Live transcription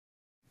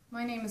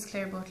My name is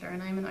Clare Butler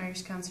and I'm an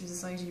Irish Cancer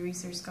Society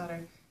Research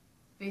Scholar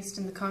based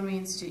in the Conway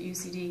Institute,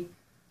 UCD.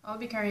 I'll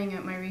be carrying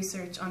out my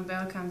research on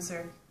bowel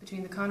cancer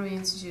between the Conway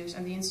Institute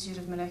and the Institute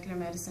of Molecular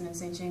Medicine in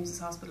St James's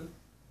Hospital.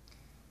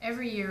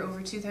 Every year,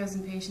 over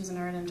 2,000 patients in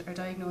Ireland are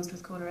diagnosed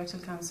with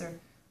colorectal cancer,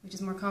 which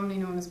is more commonly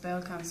known as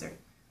bowel cancer,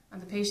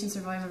 and the patient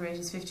survival rate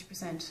is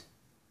 50%.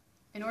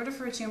 In order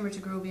for a tumour to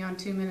grow beyond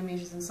 2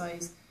 millimetres in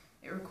size,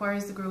 it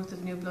requires the growth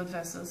of new blood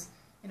vessels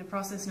in a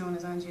process known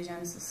as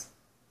angiogenesis.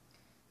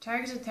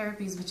 Targeted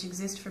therapies which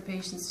exist for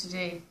patients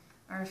today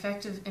are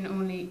effective in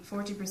only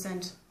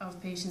 40%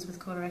 of patients with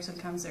colorectal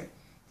cancer.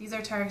 These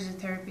are targeted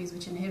therapies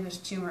which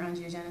inhibit tumour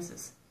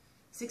angiogenesis.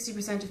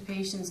 60% of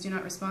patients do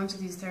not respond to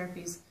these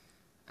therapies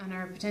and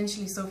are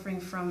potentially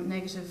suffering from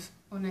negative,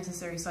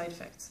 unnecessary side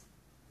effects.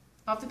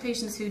 Of the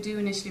patients who do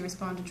initially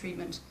respond to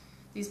treatment,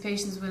 these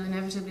patients will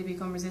inevitably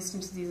become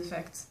resistant to these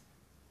effects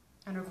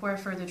and require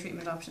further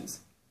treatment options.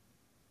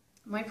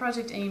 My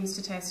project aims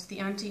to test the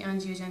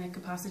anti-angiogenic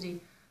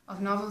capacity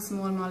of novel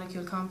small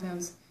molecule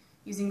compounds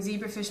using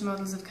zebrafish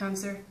models of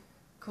cancer,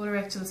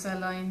 colorectal cell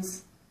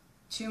lines,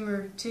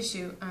 tumour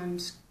tissue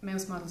and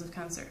mouse models of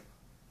cancer.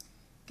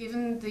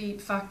 Given the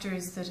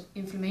factors that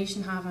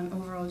inflammation have on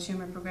overall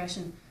tumour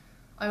progression,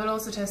 I will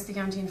also test the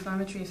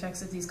anti-inflammatory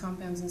effects of these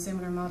compounds in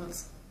similar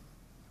models.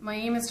 My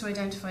aim is to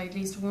identify at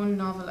least one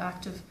novel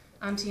active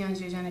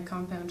anti-angiogenic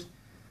compound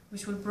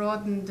which will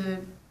broaden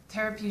the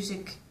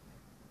therapeutic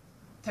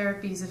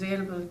therapies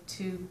available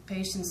to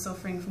patients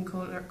suffering from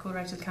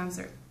colorectal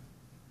cancer.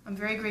 I'm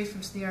very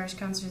grateful to the Irish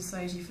Cancer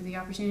Society for the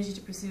opportunity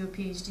to pursue a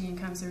PhD in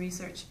cancer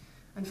research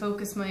and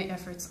focus my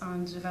efforts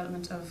on the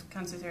development of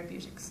cancer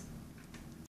therapeutics.